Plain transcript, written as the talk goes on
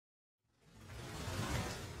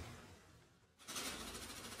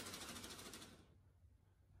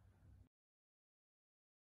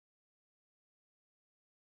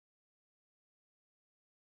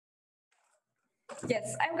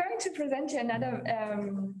Yes, I'm going to present you another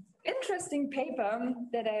interesting paper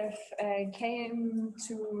that I've came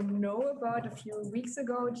to know about a few weeks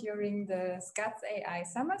ago during the SCATS AI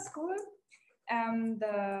summer school.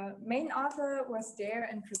 The main author was there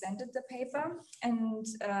and presented the paper, and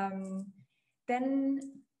then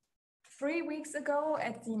 3 weeks ago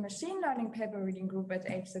at the machine learning paper reading group at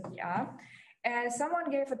HZER,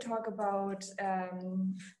 someone gave a talk about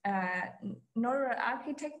neural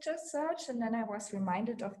architecture search, and then I was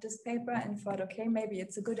reminded of this paper and thought, okay, maybe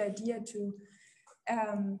it's a good idea to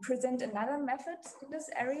present another method in this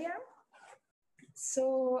area.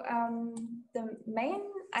 So the main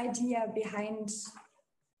idea behind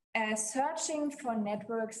searching for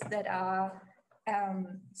networks that are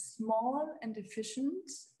small and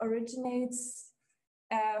efficient originates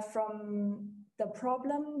from the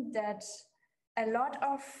problem that a lot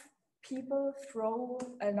of people throw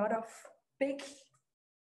a lot of big,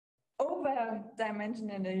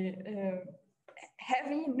 over-dimensionally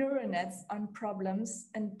heavy neural nets on problems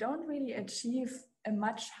and don't really achieve a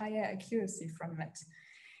much higher accuracy from it.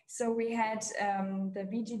 So we had the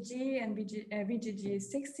VGG and VGG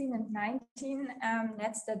 16 and 19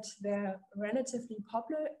 nets that were relatively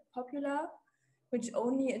popular, which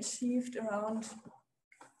only achieved around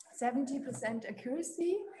 70%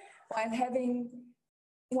 accuracy, while having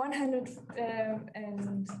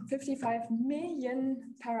 155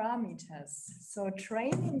 million parameters. So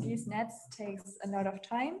training these nets takes a lot of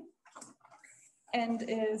time and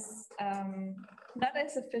is not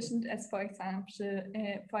as efficient as, for example,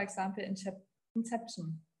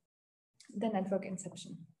 inception, the network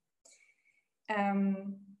inception.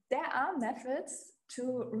 There are methods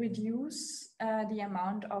to reduce the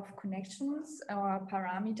amount of connections or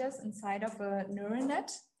parameters inside of a neural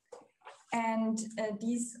net. And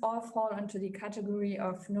these all fall into the category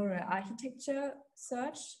of neural architecture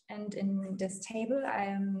search. And in this table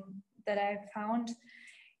that I found,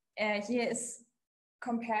 here is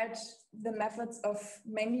compared the methods of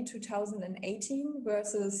mainly 2018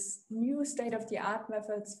 versus new state-of-the-art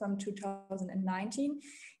methods from 2019.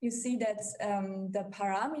 You see that the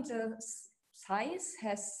parameter size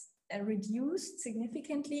has reduced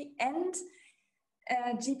significantly, and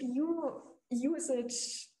GPU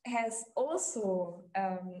usage has also,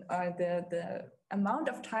 the amount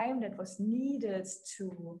of time that was needed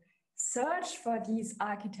to search for these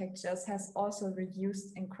architectures has also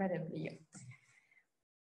reduced incredibly.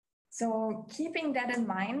 So keeping that in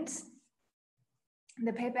mind,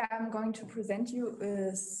 the paper I'm going to present you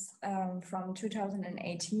is from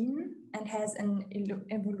 2018 and has an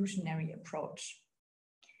evolutionary approach.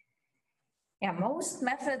 Yeah, most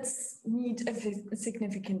methods need a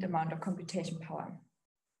significant amount of computation power.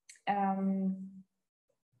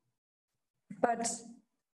 But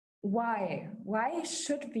why? Why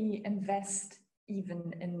should we invest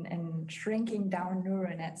even in shrinking down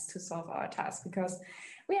neural nets to solve our task? Because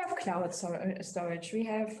we have cloud storage, we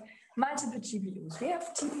have multiple GPUs, we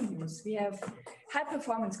have TPUs, we have high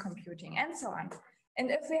performance computing, and so on.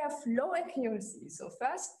 And if we have low accuracy, so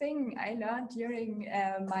first thing I learned during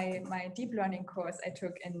my deep learning course I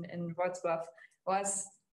took in Wordsworth was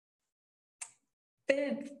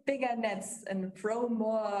build bigger nets and throw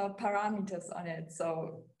more parameters on it.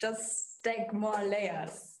 So just stack more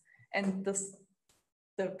layers and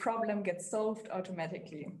the problem gets solved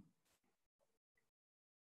automatically.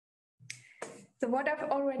 So what I've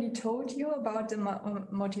already told you about the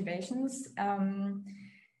motivations,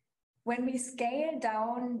 when we scale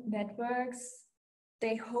down networks,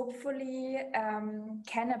 they hopefully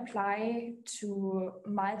can apply to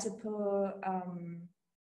multiple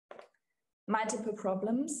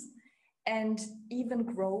problems and even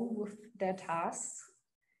grow with their tasks.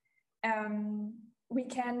 When we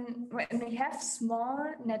have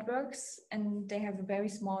small networks and they have a very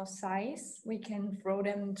small size, we can throw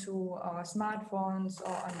them to our smartphones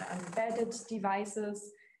or on embedded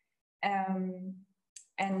devices and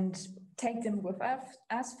take them with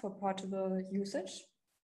us for portable usage.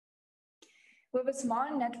 With a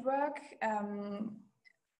small network,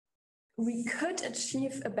 we could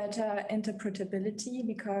achieve a better interpretability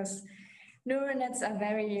because neural nets are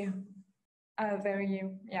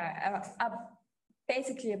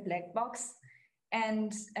basically a black box,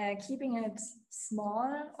 and keeping it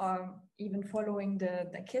small or even following the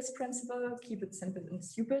KISS principle, keep it simple and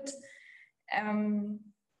stupid,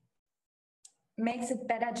 makes it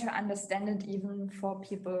better to understand it even for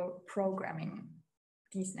people programming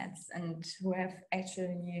these nets and who have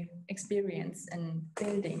actually experience in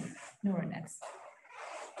building neural nets.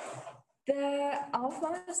 The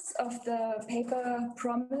authors of the paper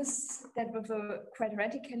promise that with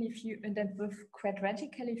quadratically fewer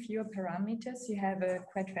parameters, you have a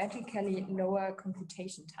quadratically lower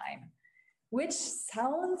computation time, which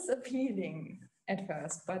sounds appealing at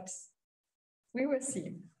first, but we will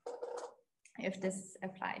see if this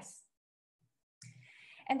applies.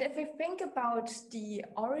 And if we think about the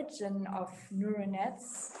origin of neural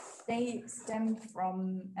nets, they stem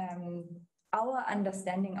from our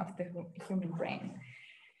understanding of the human brain.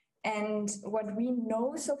 And what we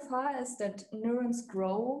know so far is that neurons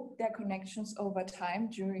grow their connections over time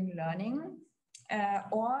during learning,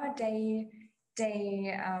 or they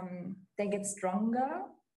get stronger,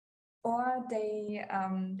 or they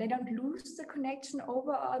don't lose the connection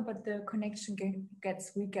overall, but the connection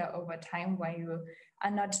gets weaker over time while you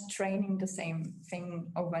are not training the same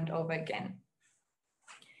thing over and over again.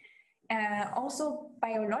 Also,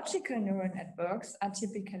 biological neural networks are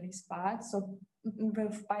typically sparse. So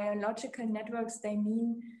with biological networks, they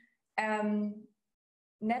mean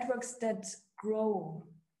networks that grow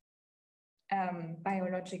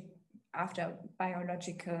after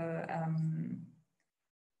biological,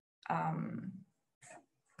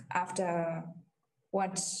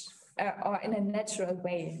 or in a natural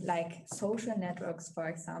way, like social networks, for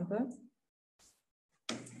example.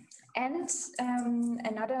 And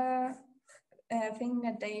another thing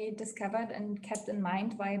that they discovered and kept in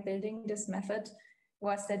mind while building this method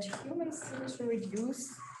was that humans seem to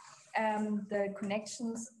reduce the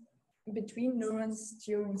connections between neurons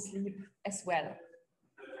during sleep as well.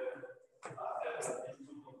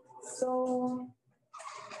 So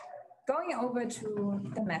going over to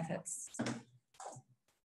the methods.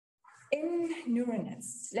 In neural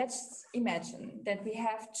nets, let's imagine that we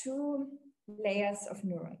have two layers of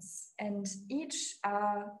neurons, and each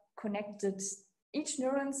are connected. Each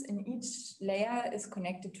neurons in each layer is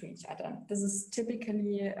connected to each other. This is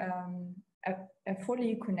typically a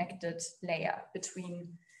fully connected layer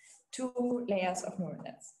between two layers of neural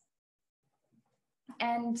nets.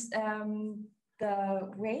 And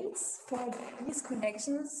the weights for these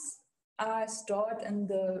connections are stored in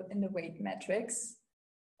the weight matrix.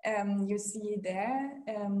 You see there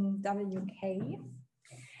WK,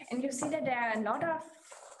 and you see that there are a lot of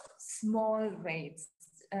small weights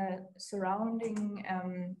surrounding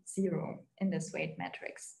 0 in this weight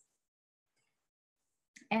matrix.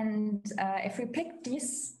 And if we pick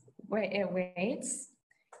these weights,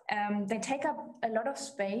 they take up a lot of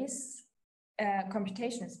space,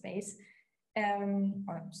 computational space,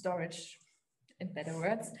 or storage, in better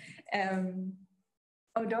words,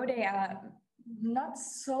 although they are not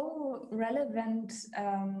so relevant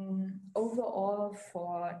overall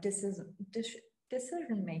for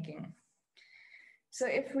decision making. So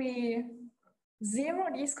if we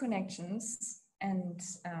zero these connections and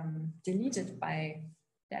delete it by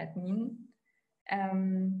the admin,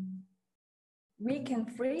 we can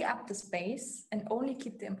free up the space and only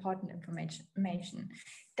keep the important information.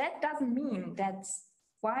 That doesn't mean that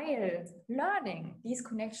while learning, these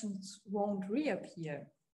connections won't reappear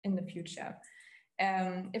in the future.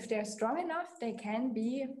 If they're strong enough, they can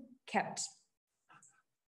be kept.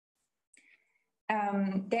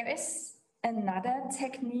 There is another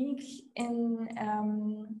technique in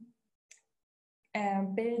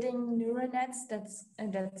building neural nets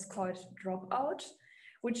that's called dropout,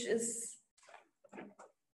 which is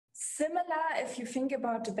similar if you think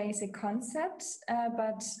about the basic concept,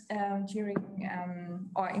 but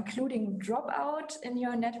including dropout in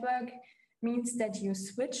your network means that you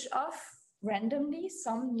switch off randomly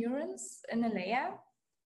some neurons in a layer,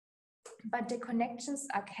 but the connections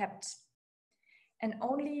are kept. And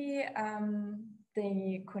only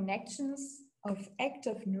the connections of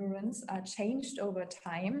active neurons are changed over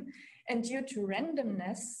time. And due to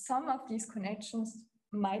randomness, some of these connections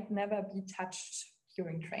might never be touched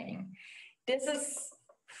during training. This is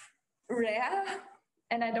rare,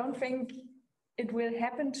 and I don't think it will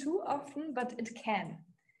happen too often, but it can.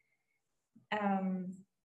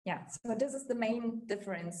 So this is the main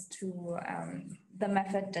difference to the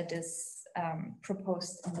method that is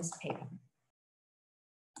proposed in this paper.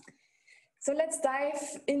 So let's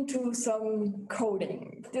dive into some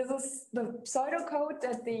coding. This is the pseudocode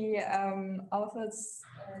that the authors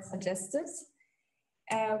suggested.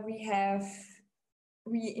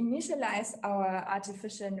 We initialize our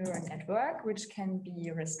artificial neural network, which can be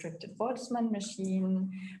restricted Boltzmann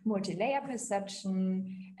machine, multi-layer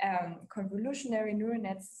perception, convolutionary neural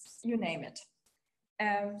nets, you name it.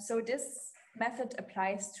 So this method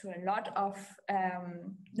applies to a lot of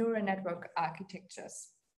neural network architectures.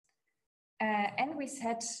 And we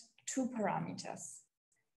set two parameters,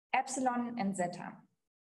 epsilon and zeta.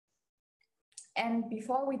 And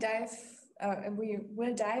before we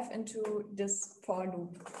will dive into this for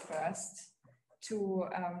loop first to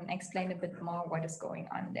explain a bit more what is going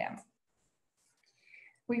on there.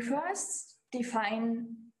 We first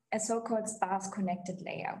define a so-called sparse connected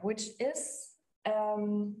layer, which is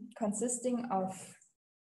consisting of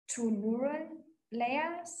two neural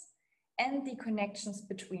layers and the connections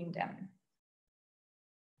between them.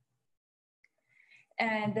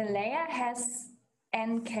 And the layer has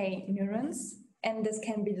nk neurons, and this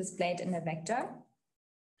can be displayed in a vector.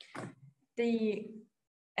 The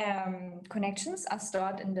connections are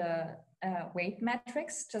stored in the weight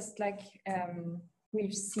matrix, just like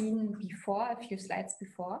we've seen before, a few slides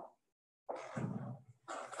before.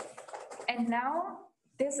 And now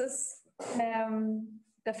this is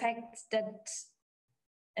the fact that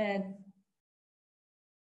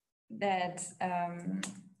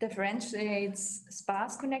differentiates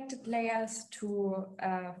sparse connected layers to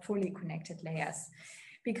fully connected layers,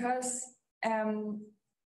 because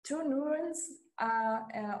two neurons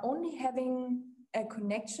are only having a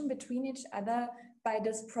connection between each other by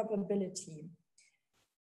this probability.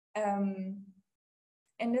 And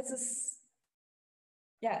this is,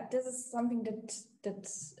 this is something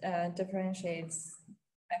that differentiates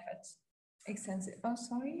methods extensive. Oh,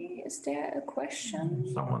 sorry, is there a question?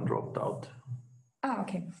 Someone dropped out. Ah,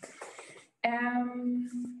 okay. And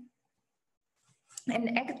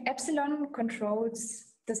epsilon controls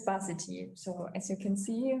the sparsity. So as you can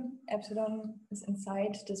see, epsilon is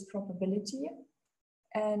inside this probability,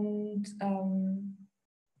 and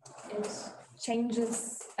it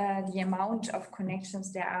changes the amount of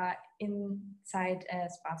connections there are inside a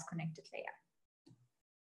sparse connected layer.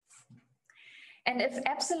 And if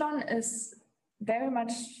epsilon is very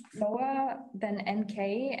much lower than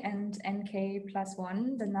nk and nk plus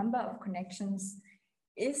 1, the number of connections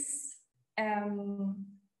is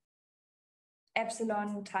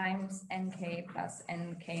epsilon times nk plus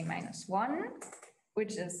nk minus 1,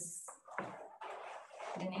 which is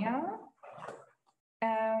linear.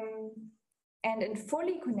 And in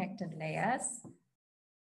fully connected layers,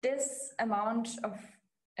 this amount of,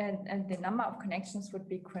 and the number of connections would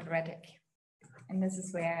be quadratic. And this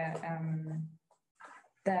is where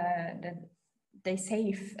they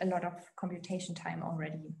save a lot of computation time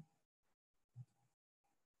already.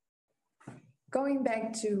 Going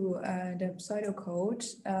back to the pseudocode,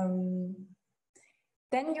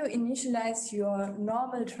 then you initialize your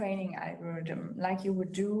normal training algorithm, like you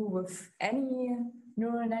would do with any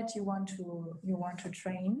neural net you want to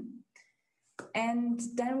train. And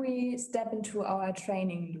then we step into our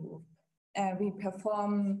training loop. We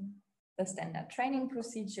perform the standard training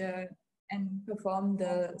procedure and perform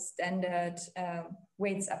the standard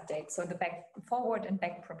weights update, so the forward and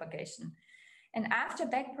back propagation. And after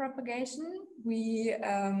back propagation, we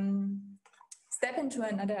step into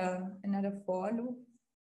another for loop.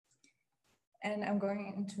 And I'm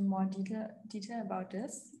going into more detail about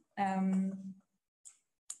this.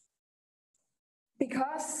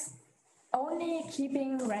 Because only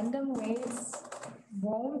keeping random weights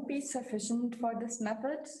won't be sufficient for this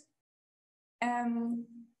method,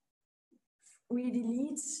 we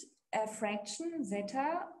delete a fraction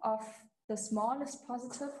zeta of the smallest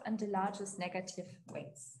positive and the largest negative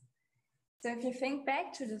weights. So if you think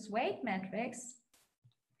back to this weight matrix,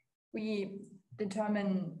 we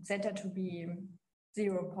determine zeta to be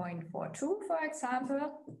 0.42, for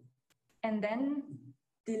example, and then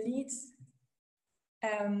delete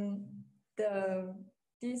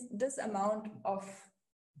this amount of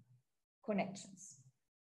connections.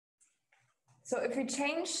 So if we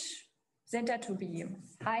change zeta to be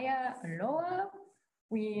higher or lower,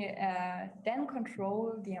 we then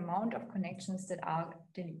control the amount of connections that are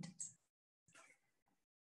deleted.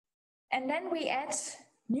 And then we add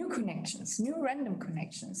new connections, new random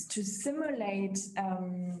connections to simulate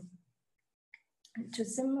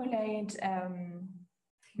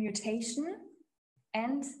mutation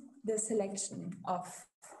and the selection of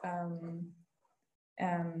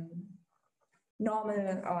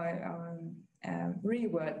normal or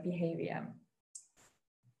real-world behavior.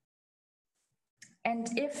 And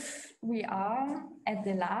if we are at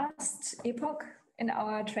the last epoch in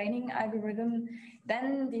our training algorithm,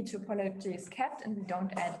 then the topology is kept and we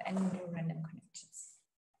don't add any new random connections.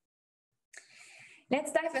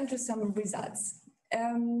 Let's dive into some results.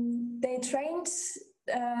 They trained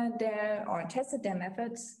tested their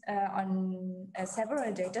methods on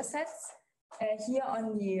several data sets. Here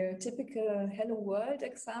on the typical Hello World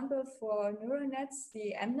example for neural nets,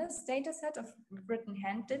 the MNIST dataset of written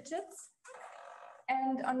hand digits.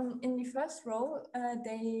 And in the first row,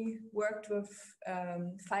 they worked with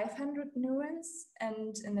 500 neurons,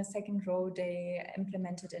 and in the second row, they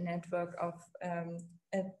implemented a network of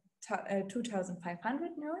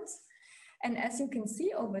 2,500 neurons. And as you can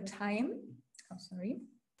see over time,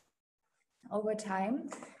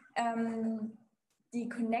 the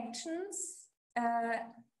connections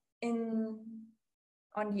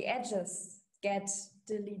on the edges get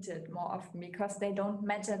deleted more often because they don't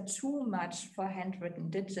matter too much for handwritten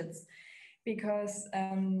digits. Because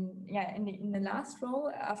in the last row,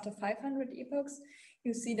 after 500 epochs,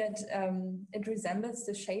 you see that it resembles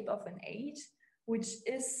the shape of an 8, which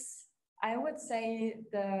is, I would say,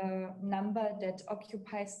 the number that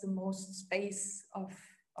occupies the most space of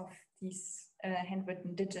these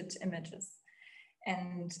handwritten digit images.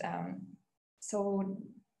 And so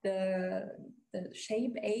the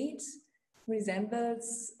shape 8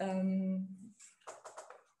 resembles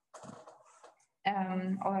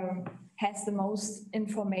or has the most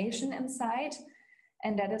information inside,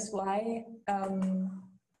 and that is why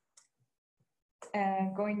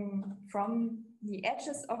going from the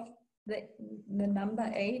edges of the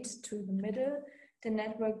number 8 to the middle, the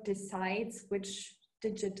network decides which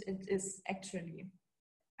digit it is actually.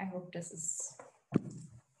 I hope this is,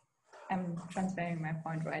 I'm transferring my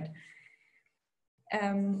point right.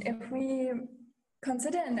 If we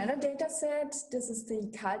consider another data set, this is the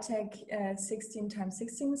Caltech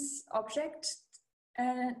 16x16 object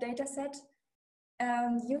data set.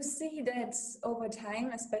 You see that over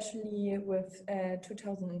time, especially with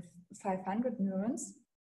 2,500 neurons,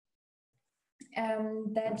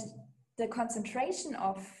 that the concentration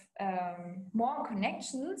of more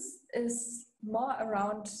connections is more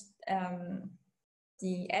around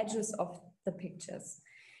the edges of the pictures.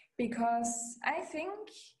 Because I think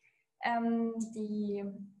the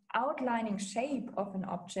outlining shape of an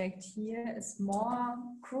object here is more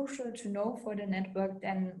crucial to know for the network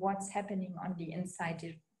than what's happening on the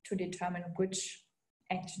inside to determine which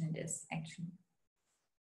action it is actually.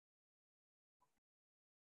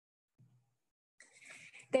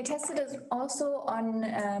 They tested it also on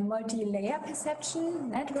multi-layer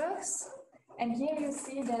perception networks. And here you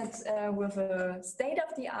see that with a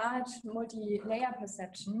state-of-the-art multi-layer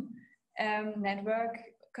perception network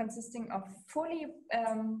consisting of fully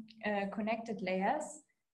connected layers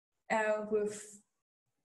with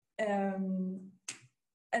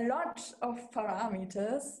a lot of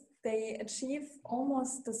parameters, they achieve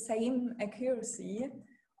almost the same accuracy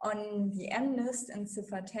on the MNIST and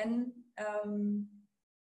CIFAR-10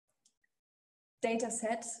 data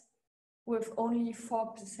set with only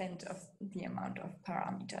 4% of the amount of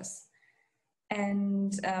parameters.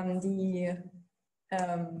 And the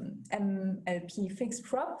MLP fixed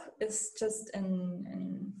prop is just a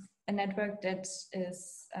network that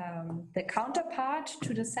is the counterpart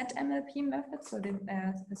to the set MLP method, so the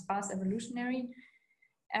sparse evolutionary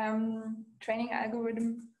training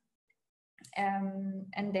algorithm.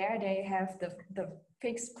 And there they have the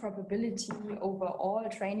fixed probability over all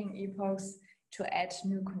training epochs to add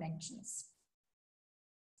new connections.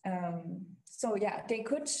 So yeah, they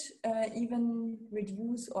could even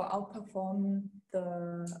reduce or outperform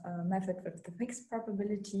the method with the fixed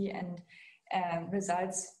probability, and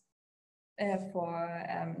results for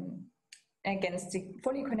against the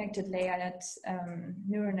fully connected layered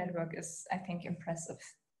neural network is, I think, impressive.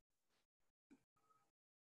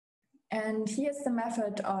 And here's the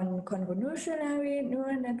method on convolutional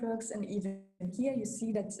neural networks, and even here you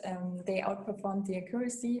see that they outperform the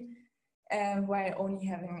accuracy while only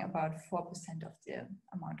having about 4% of the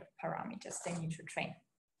amount of parameters they need to train.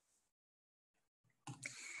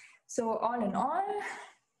 So all in all,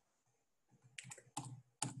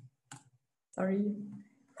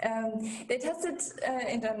 they tested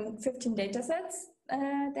in 15 data sets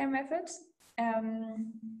their method.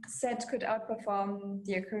 SET could outperform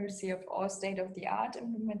the accuracy of all state-of-the-art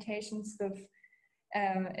implementations with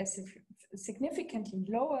a significantly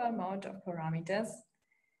lower amount of parameters.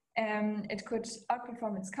 It could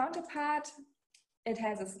outperform its counterpart. It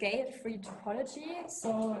has a scale-free topology,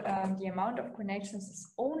 so the amount of connections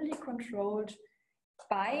is only controlled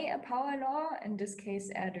by a power law, in this case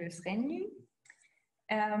Erdős Rényi.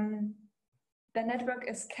 The network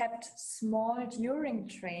is kept small during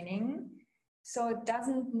training, so it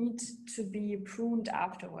doesn't need to be pruned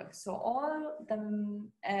afterwards. So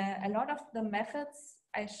a lot of the methods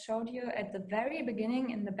I showed you at the very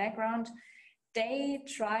beginning in the background, they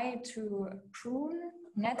try to prune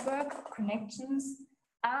network connections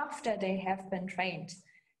after they have been trained.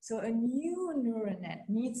 So a new neural net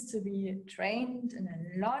needs to be trained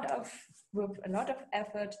with a lot of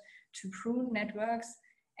effort to prune networks,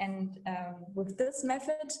 And with this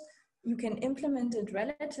method, you can implement it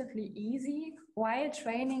relatively easy while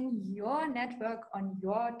training your network on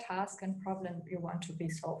your task and problem you want to be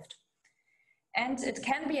solved. And it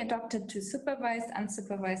can be adopted to supervised,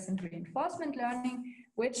 unsupervised, and reinforcement learning,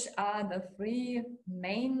 which are the three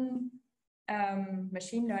main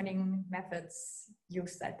machine learning methods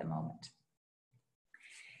used at the moment.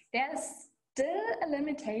 There's still a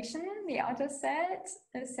limitation, the authors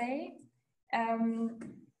say,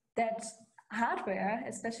 that hardware,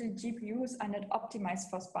 especially GPUs, are not optimized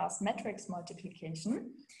for sparse matrix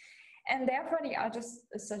multiplication. And therefore, the authors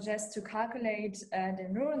suggest to calculate the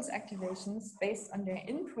neurons activations based on their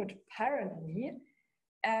input parallelly.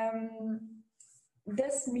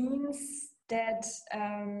 This means that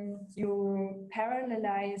you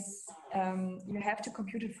parallelize, you have to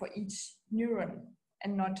compute it for each neuron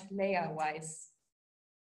and not layer-wise.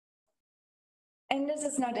 And this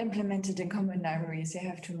is not implemented in common libraries. You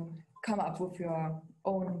have to come up with your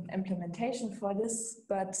own implementation for this,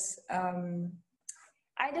 but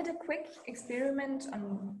I did a quick experiment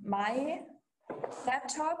on my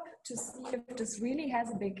laptop to see if this really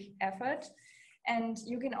has a big effort. And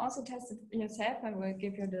you can also test it yourself. I will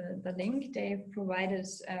give you the link. They provided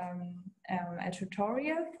a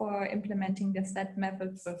tutorial for implementing the set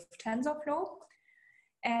method with TensorFlow.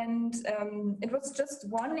 And it was just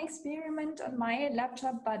one experiment on my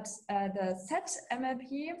laptop, but the set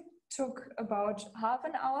MLP took about half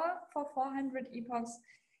an hour for 400 epochs,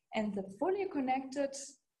 and the fully connected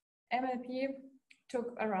MLP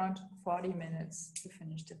took around 40 minutes to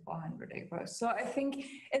finish the 400 epochs. So I think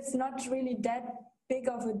it's not really that big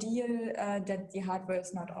of a deal that the hardware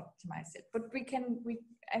is not optimized yet, but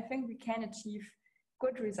I think we can achieve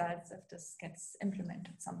good results if this gets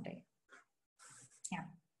implemented someday. Yeah.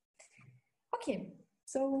 Okay,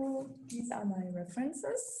 so these are my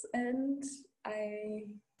references, and I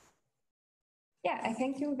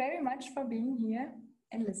thank you very much for being here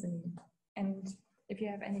and listening. And if you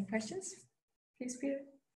have any questions, please feel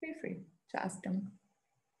free to ask them.